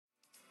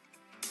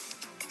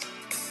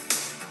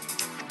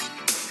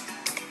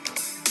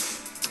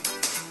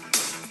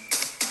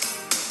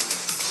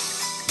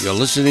You're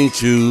listening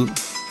to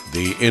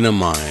The Inner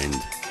Mind.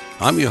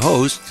 I'm your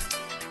host,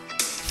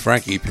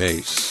 Frankie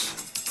Pace.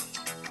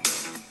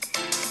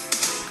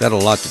 Got a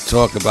lot to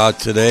talk about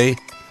today.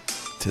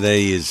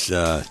 Today is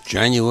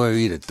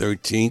January the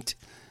 13th,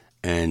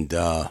 and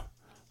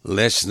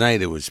last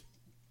night it was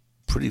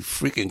pretty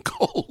freaking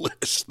cold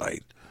last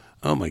night.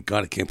 Oh my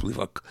God, I can't believe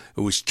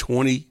it was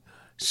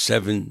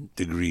 27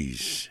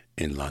 degrees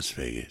in Las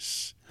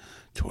Vegas.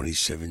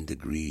 27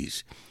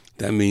 degrees.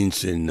 That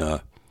means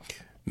in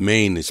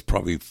Maine it's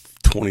probably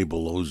 20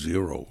 below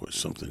zero or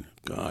something.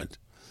 God.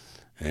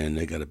 And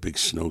they got a big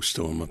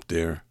snowstorm up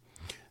there.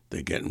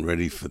 They're getting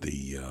ready for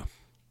the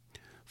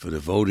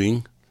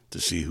voting to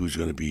see who's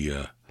going to be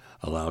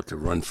allowed to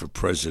run for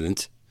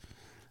president.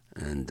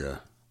 And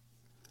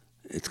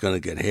it's going to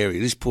get hairy.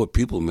 These poor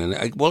people, man.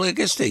 I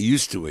guess they're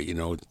used to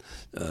it,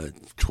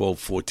 12,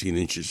 14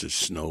 inches of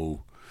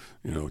snow,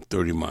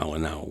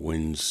 30-mile-an-hour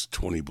winds,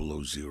 20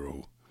 below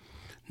zero.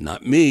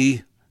 Not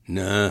me.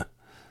 Nah.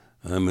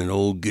 I'm an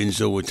old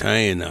Ginzo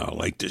Italian now. I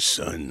like the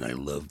sun. I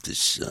love the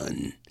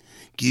sun.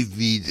 Give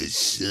me the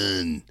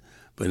sun.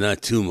 But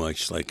not too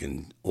much like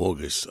in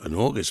August. In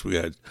August, we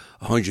had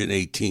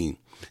 118.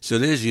 So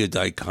there's your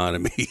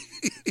dichotomy.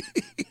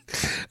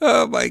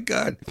 Oh, my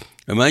God.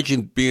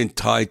 Imagine being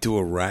tied to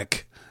a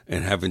rack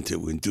and having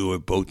to endure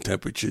both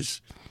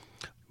temperatures.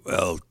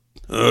 Well,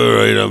 all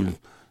right,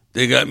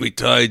 they got me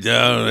tied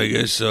down. I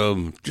guess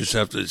just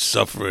have to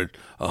suffer at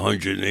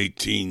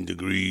 118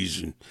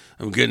 degrees. And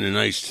I'm getting a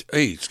nice,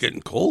 it's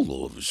getting cold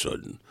all of a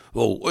sudden.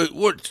 Oh, wait,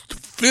 what,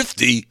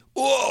 50?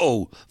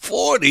 Whoa,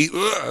 40,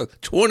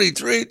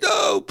 23?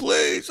 No,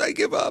 please, I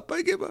give up.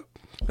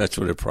 That's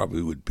what it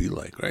probably would be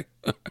like, right?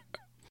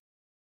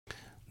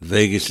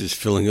 Vegas is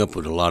filling up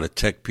with a lot of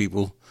tech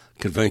people,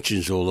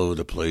 conventions all over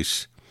the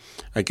place.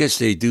 I guess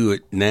they do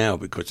it now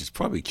because it's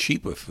probably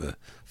cheaper for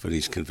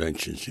these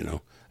conventions,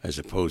 as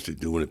opposed to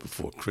doing it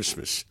before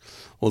Christmas.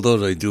 Although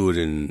they do it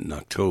in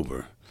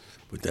October,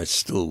 but that's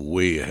still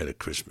way ahead of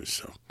Christmas.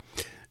 So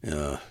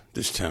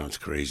this town's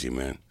crazy,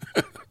 man.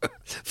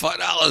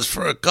 $5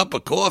 for a cup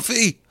of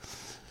coffee?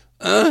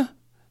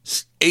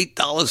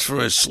 $8 for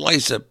a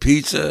slice of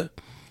pizza?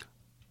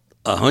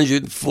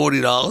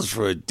 $140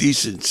 for a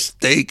decent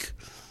steak?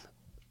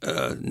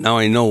 Now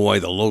I know why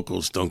the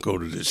locals don't go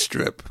to the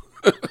Strip.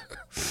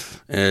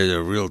 It's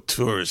a real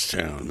tourist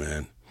town,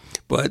 man.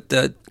 But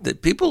the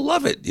people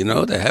love it,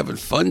 They're having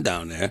fun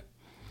down there.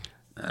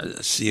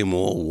 I see them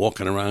all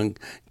walking around,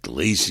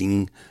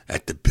 glazing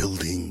at the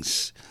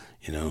buildings,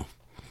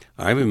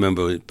 I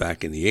remember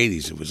back in the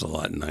 80s, it was a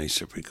lot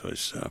nicer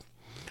because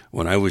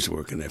when I was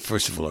working there,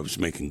 first of all, I was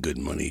making good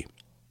money.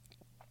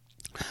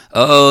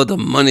 Oh, the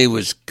money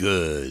was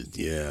good,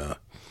 yeah.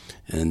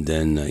 And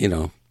then,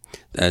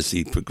 as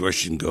the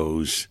progression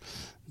goes,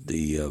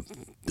 the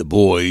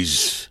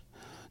boys,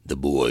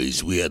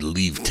 we had to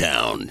leave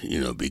town,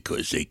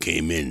 because they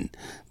came in.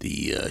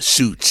 The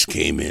suits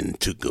came in and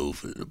took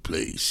over the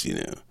place,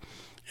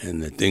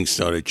 And the things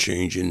started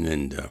changing,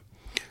 and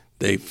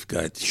they've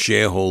got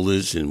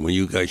shareholders. And when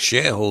you got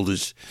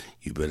shareholders,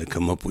 you better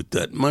come up with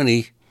that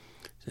money.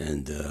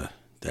 And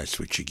that's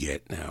what you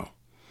get now.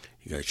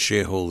 You got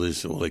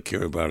shareholders, all they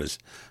care about is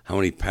how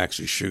many packs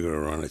of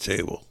sugar are on the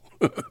table.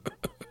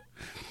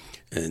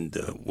 And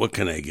what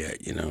can I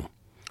get,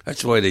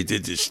 That's why they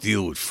did this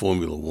deal with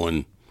Formula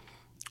One.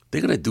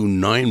 They're going to do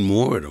 9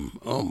 more of them.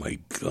 Oh, my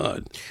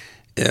God.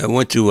 I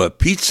went to a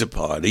pizza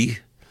party.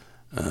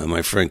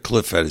 My friend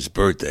Cliff had his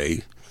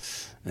birthday,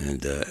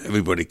 and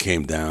everybody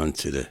came down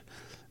to the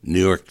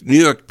New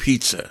York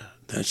Pizza.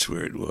 That's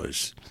where it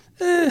was.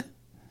 New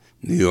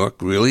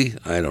York, really?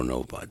 I don't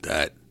know about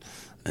that.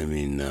 I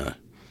mean,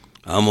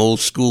 I'm old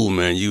school,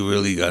 man. You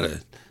really got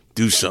to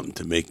do something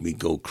to make me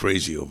go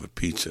crazy over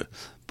pizza.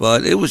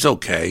 But it was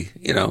okay,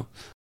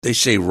 They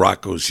say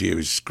Rocco's here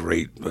is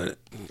great, but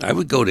I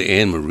would go to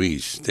Anne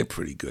Marie's. They're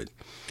pretty good.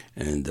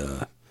 And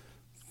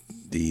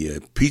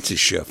the pizza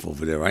chef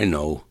over there, I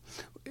know,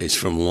 is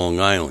from Long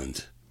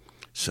Island.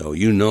 So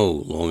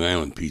Long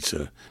Island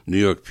pizza, New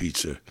York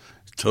pizza,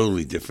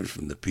 totally different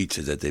from the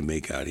pizza that they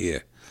make out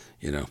here,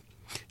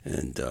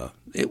 And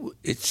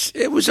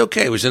it was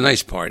okay. It was a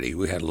nice party.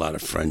 We had a lot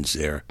of friends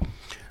there.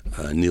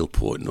 Neil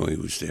Portnoy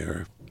was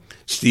there.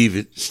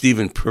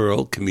 Stephen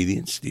Pearl,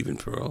 comedian Stephen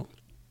Pearl.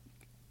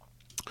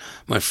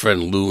 My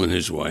friend Lou and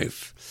his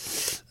wife.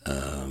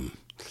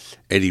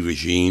 Eddie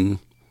Regine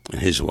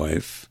and his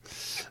wife.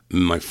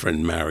 My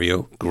friend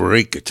Mario,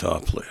 great guitar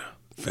player.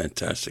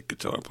 Fantastic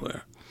guitar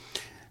player.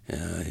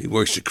 He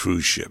works at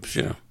cruise ships,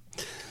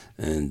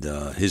 And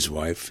his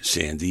wife,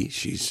 Sandy,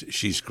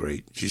 she's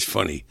great. She's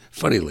funny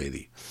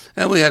lady.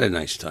 And we had a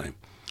nice time.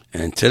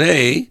 And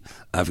today,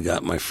 I've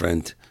got my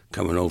friend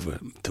coming over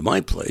to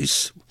my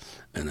place,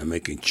 and I'm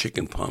making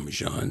chicken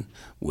parmesan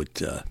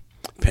with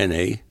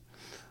penne,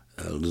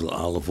 a little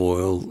olive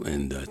oil,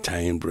 and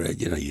Italian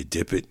bread. You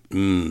dip it.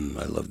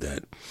 I love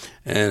that.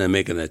 And I'm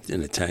making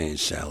an Italian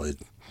salad,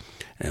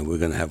 and we're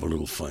going to have a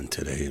little fun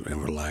today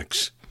and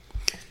relax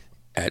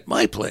at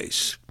my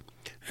place.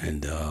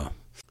 And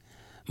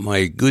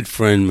My good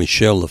friend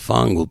Michelle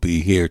Lafang will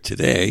be here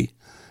today,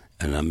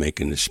 and I'm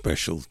making a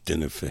special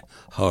dinner for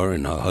her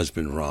and her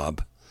husband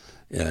Rob.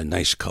 A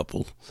nice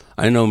couple.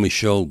 I know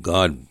Michelle,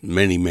 God,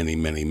 many, many,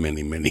 many,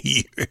 many, many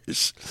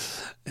years.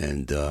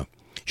 And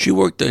she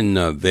worked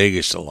in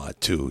Vegas a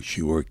lot, too.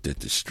 She worked at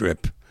the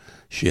Strip.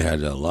 She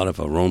had a lot of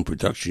her own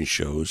production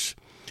shows.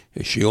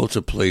 She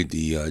also played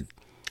the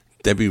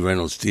Debbie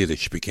Reynolds Theater.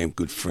 She became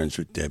good friends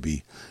with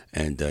Debbie,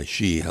 and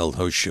she held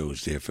her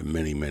shows there for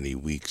many, many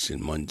weeks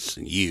and months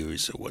and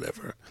years or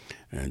whatever.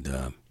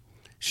 And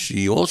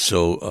she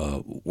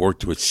also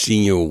worked with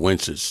Senior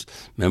Wences.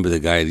 Remember the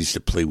guy that used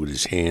to play with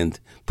his hand,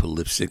 put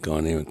lipstick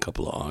on there and a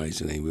couple of eyes,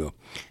 and then he would go,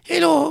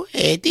 "Hello,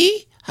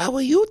 Eddie, how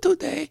are you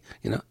today?"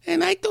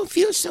 And I don't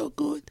feel so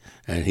good.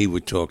 And he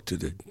would talk to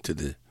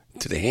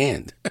the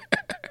hand.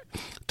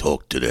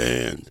 Talk to the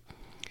hand.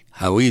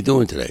 How are you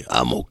doing today?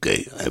 I'm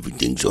okay.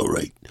 Everything's all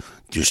right.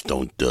 Just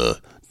don't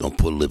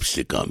put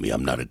lipstick on me.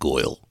 I'm not a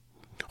goyle.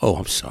 Oh,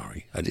 I'm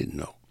sorry. I didn't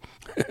know.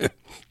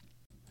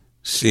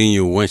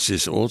 Senior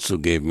Wences also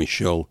gave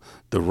Michelle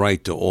the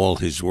right to all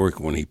his work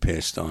when he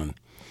passed on.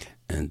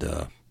 And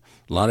a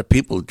lot of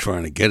people are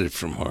trying to get it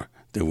from her.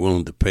 They're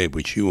willing to pay,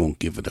 but she won't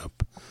give it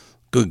up.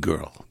 Good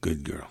girl,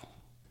 good girl.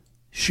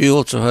 She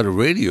also had a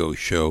radio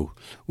show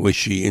where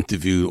she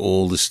interviewed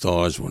all the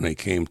stars when they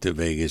came to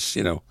Vegas,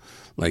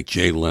 like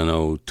Jay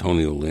Leno,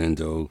 Tony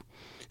Orlando,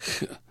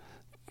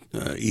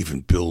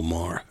 even Bill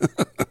Maher.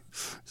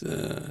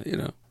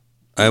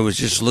 I was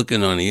just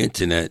looking on the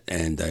internet,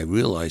 and I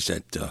realized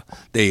that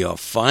they are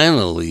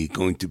finally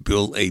going to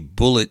build a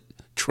bullet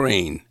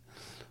train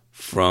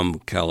from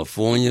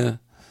California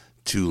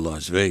to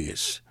Las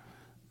Vegas.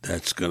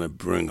 That's going to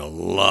bring a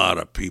lot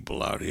of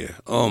people out here.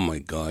 Oh, my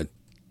God.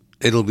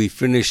 It'll be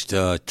finished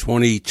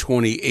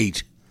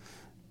 2028.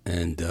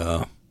 And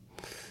then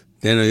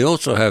they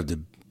also have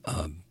the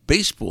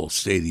baseball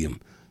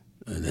stadium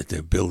that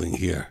they're building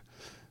here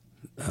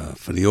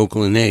for the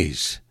Oakland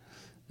A's.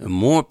 And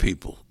more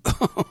people.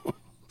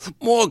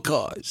 More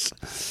cars.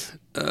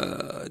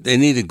 They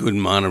need a good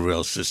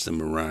monorail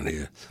system around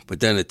here. But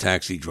then the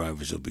taxi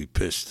drivers will be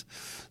pissed.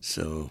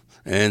 So,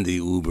 and the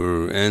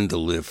Uber and the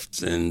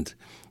Lyft and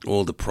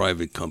all the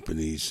private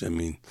companies. I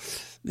mean,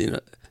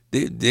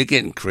 they're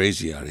getting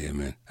crazy out here,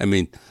 man. I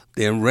mean,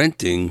 they're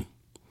renting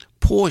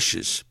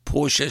Porsche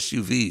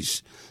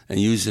SUVs, and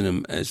using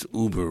them as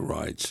Uber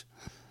rides.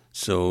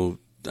 So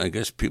I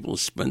guess people are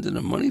spending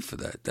the money for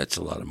that. That's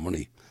a lot of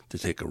money to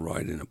take a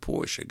ride in a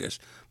Porsche, I guess.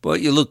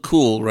 But you look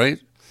cool,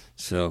 right?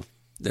 So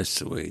that's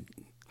the way.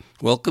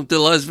 Welcome to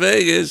Las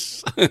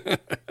Vegas.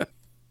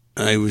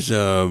 I was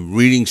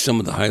reading some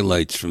of the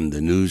highlights from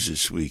the news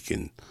this week,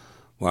 and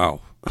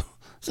wow,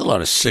 there's a lot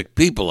of sick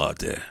people out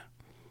there.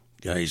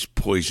 Guys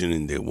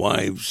poisoning their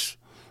wives,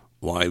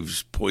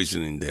 wives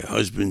poisoning their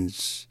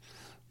husbands,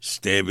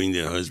 stabbing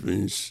their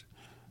husbands,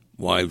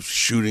 wives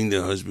shooting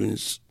their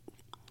husbands.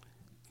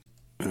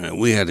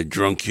 We had a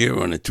drunk here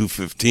on a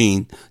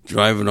 215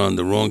 driving on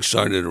the wrong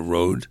side of the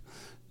road,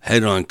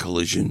 head-on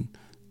collision,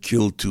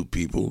 killed 2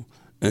 people,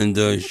 and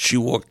she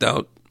walked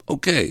out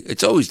okay.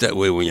 It's always that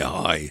way when you're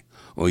high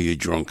or you're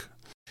drunk.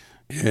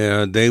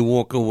 Yeah, they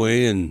walk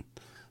away and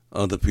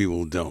other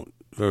people don't.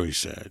 Very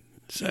sad.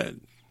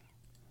 Sad.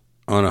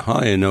 On a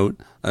higher note,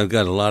 I've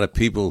got a lot of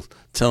people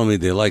telling me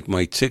they like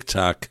my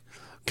TikTok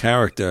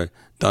character,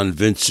 Don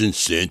Vincent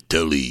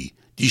Santelli.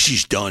 This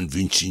is Don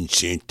Vincent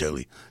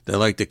Santelli. They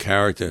like the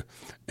character,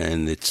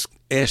 and it's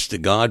Ask the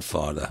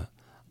Godfather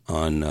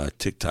on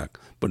TikTok.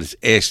 But it's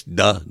Ask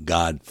the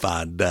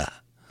Godfather.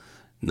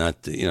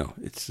 Not,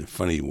 it's a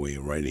funny way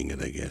of writing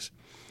it, I guess.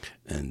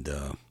 And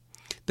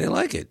they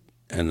like it.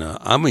 And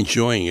I'm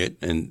enjoying it.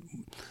 And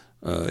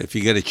if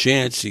you get a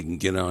chance, you can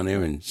get on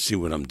there and see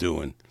what I'm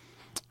doing.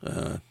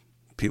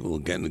 People are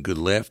getting a good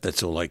laugh.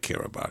 That's all I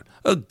care about.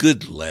 A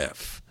good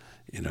laugh,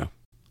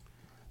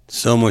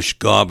 So much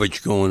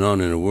garbage going on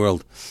in the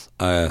world.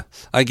 I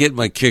get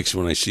my kicks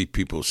when I see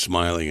people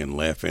smiling and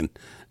laughing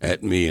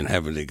at me and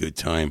having a good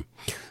time.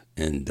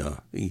 And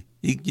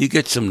you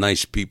get some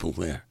nice people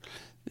there.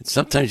 And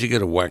sometimes you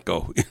get a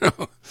wacko,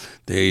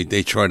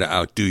 They try to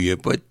outdo you,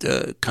 but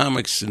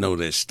comics know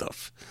their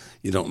stuff.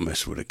 You don't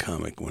mess with a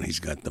comic when he's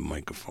got the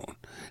microphone.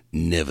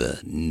 Never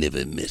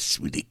mess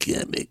with a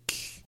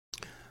comic.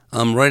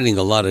 I'm writing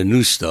a lot of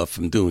new stuff.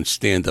 I'm doing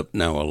stand-up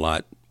now a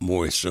lot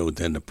more so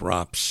than the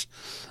props.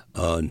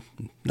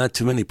 Not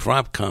too many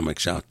prop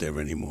comics out there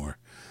anymore.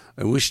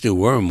 I wish there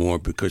were more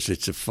because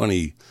it's a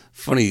funny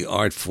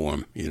art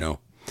form,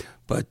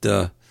 But,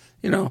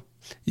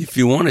 if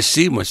you want to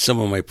see some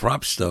of my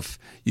prop stuff,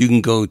 you can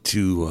go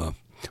to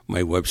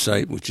my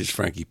website, which is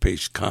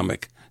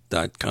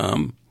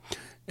frankiepacecomic.com,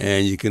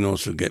 and you can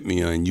also get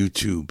me on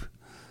YouTube.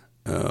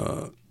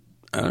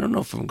 I don't know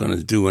if I'm going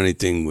to do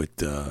anything with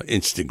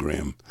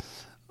Instagram.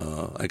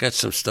 I got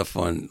some stuff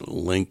on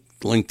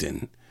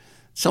LinkedIn.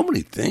 So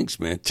many things,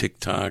 man.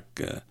 TikTok,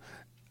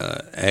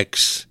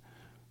 X.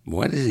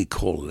 Why did he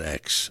call it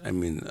X? I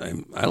mean,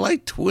 I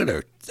like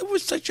Twitter. It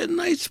was such a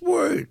nice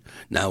word.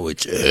 Now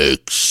it's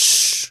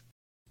X.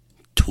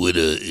 Twitter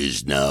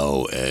is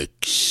now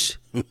X.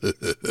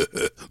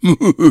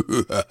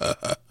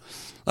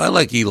 I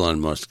like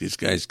Elon Musk. This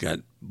guy's got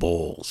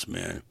balls,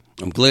 man.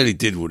 I'm glad he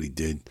did what he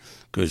did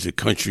because the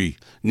country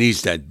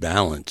needs that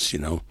balance, you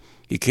know.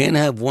 You can't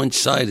have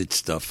one-sided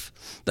stuff.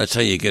 That's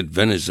how you get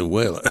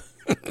Venezuela.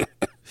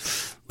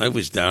 I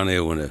was down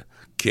there when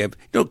cab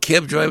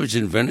drivers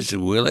in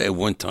Venezuela at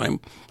one time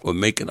were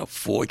making a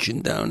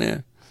fortune down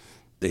there.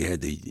 They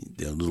had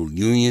their little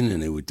union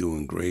and they were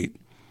doing great.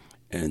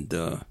 And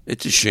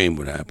it's a shame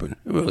what happened.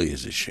 It really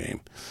is a shame.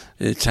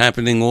 It's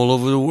happening all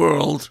over the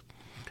world.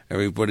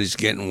 Everybody's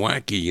getting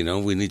wacky, you know.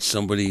 We need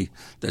somebody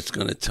that's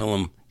going to tell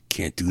them,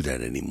 can't do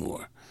that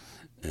anymore.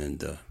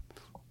 And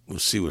we'll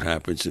see what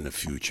happens in the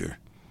future.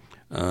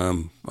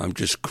 I'm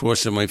just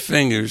crossing my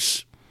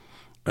fingers.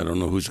 I don't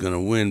know who's going to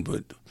win,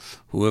 but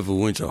whoever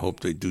wins, I hope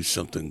they do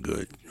something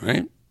good,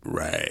 right?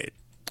 Right.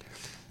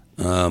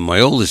 My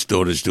oldest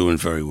daughter's doing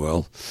very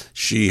well.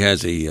 She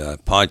has a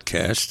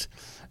podcast.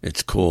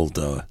 It's called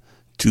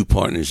Two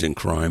Partners in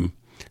Crime.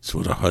 It's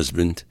with her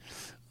husband,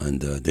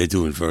 and they're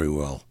doing very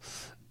well.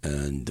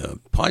 And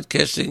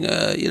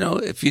podcasting, you know,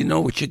 if you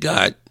know what you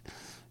got,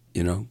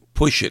 you know,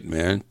 push it,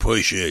 man.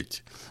 Push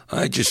it.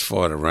 I just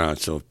fought around,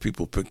 so if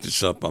people pick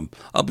this up,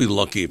 I'll be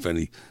lucky if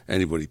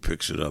anybody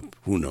picks it up.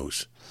 Who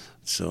knows?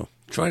 So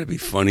try to be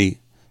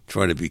funny,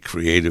 try to be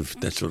creative.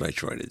 That's what I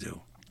try to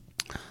do.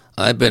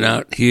 I've been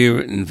out here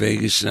in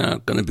Vegas now,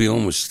 going to be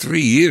almost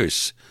 3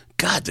 years.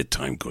 God, the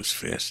time goes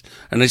fast.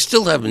 And I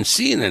still haven't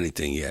seen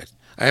anything yet.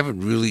 I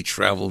haven't really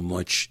traveled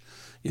much,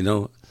 you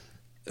know.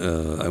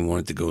 I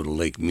wanted to go to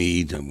Lake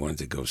Mead. I wanted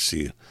to go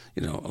see,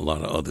 you know, a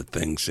lot of other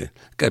things.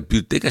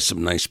 They got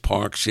some nice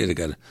parks here. They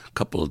got a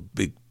couple of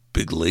big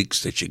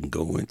lakes that you can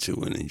go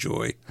into and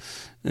enjoy.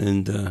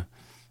 And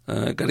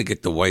I got to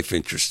get the wife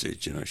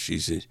interested. You know,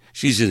 she's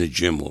in the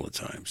gym all the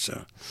time.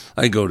 So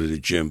I go to the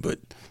gym, but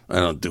I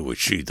don't do what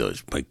she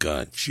does. My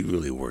God, she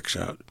really works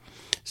out.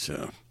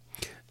 So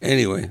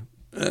anyway,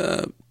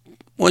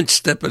 one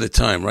step at a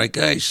time, right,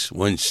 guys?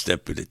 One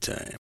step at a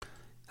time.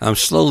 I'm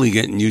slowly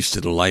getting used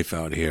to the life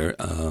out here.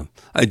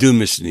 I do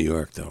miss New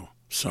York, though.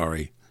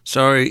 Sorry.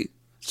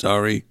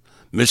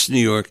 Miss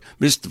New York.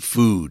 Miss the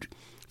food.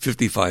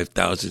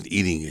 55,000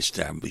 eating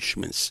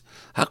establishments.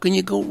 How can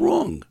you go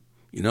wrong?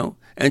 You know,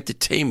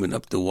 entertainment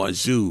up the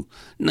wazoo,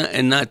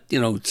 and not you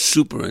know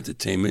super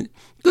entertainment,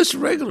 just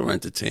regular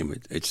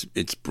entertainment.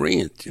 It's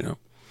brilliant, you know.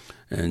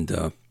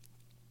 And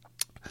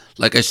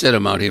like I said,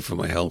 I'm out here for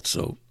my health,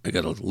 so I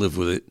got to live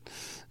with it,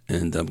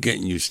 and I'm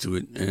getting used to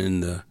it.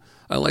 And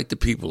I like the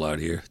people out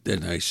here; they're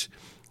nice.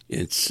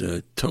 It's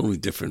totally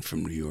different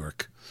from New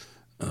York.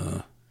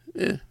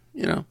 Yeah,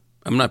 you know,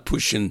 I'm not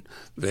pushing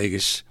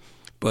Vegas,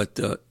 but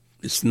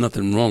it's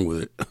nothing wrong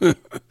with it.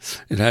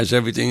 It has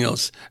everything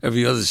else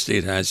every other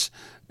state has,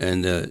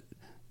 and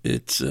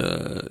it's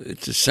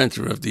a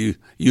center of the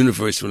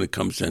universe when it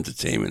comes to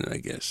entertainment, I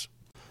guess.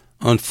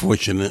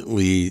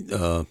 Unfortunately,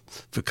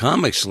 for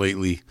comics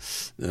lately,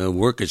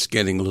 work is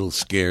getting a little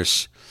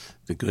scarce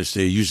because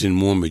they're using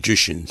more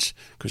magicians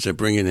because they're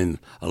bringing in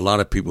a lot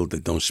of people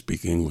that don't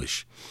speak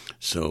English.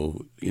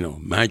 So, you know,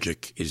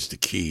 magic is the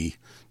key,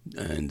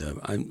 and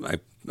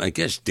I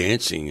guess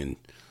dancing and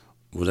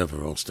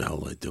whatever else the hell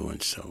they're doing.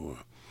 So,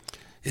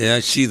 yeah, I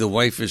see the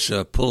wife is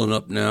pulling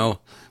up now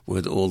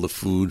with all the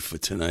food for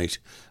tonight.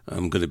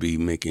 I'm going to be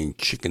making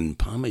chicken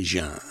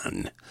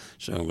parmesan.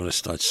 So I'm going to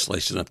start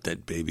slicing up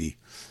that baby,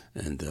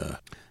 and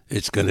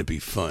it's going to be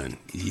fun.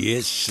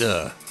 Yes,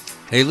 sir.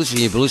 Hey, listen,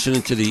 you've been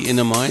listening to The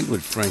Inner Mind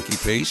with Frankie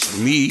Pace,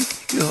 me,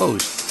 your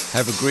host.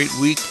 Have a great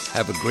week,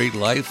 have a great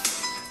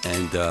life,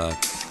 and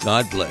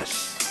God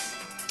bless.